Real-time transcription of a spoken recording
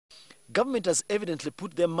Government has evidently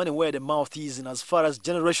put their money where their mouth is in as far as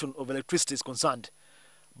generation of electricity is concerned.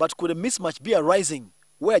 But could a mismatch be arising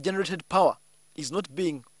where generated power is not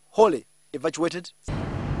being wholly evacuated?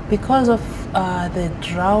 Because of the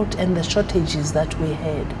drought and the shortages that we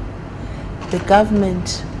had, the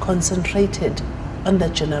government concentrated on the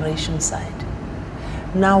generation side.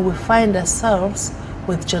 Now we find ourselves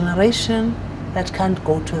with generation that can't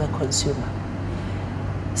go to the consumer.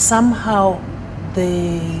 Somehow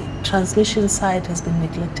the transmission side has been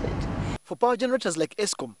neglected. For power generators like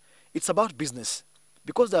Eskom, it's about business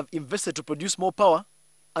because they have invested to produce more power,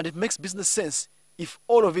 and it makes business sense if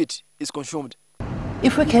all of it is consumed.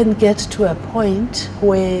 If we can get to a point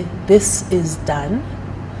where this is done,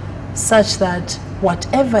 such that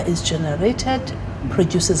whatever is generated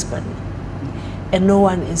produces money and no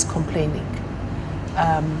one is complaining,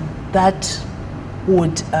 that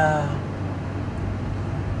would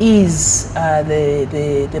ease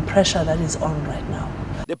the pressure that is on right now.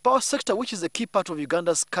 The power sector, which is a key part of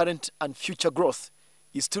Uganda's current and future growth,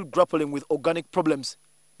 is still grappling with organic problems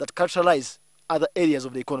that characterize other areas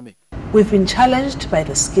of the economy. We've been challenged by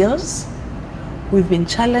the skills, we've been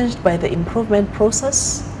challenged by the improvement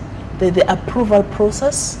process, the approval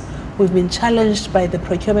process, we've been challenged by the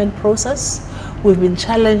procurement process, we've been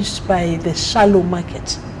challenged by the shallow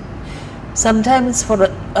market. Sometimes, for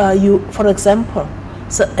example,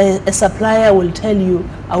 so a supplier will tell you,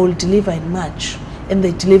 I will deliver in March, and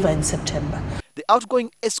they deliver in September. The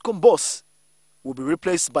outgoing Eskom boss will be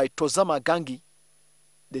replaced by Tozama Gangi,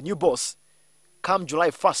 the new boss, come July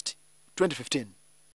 1st, 2015.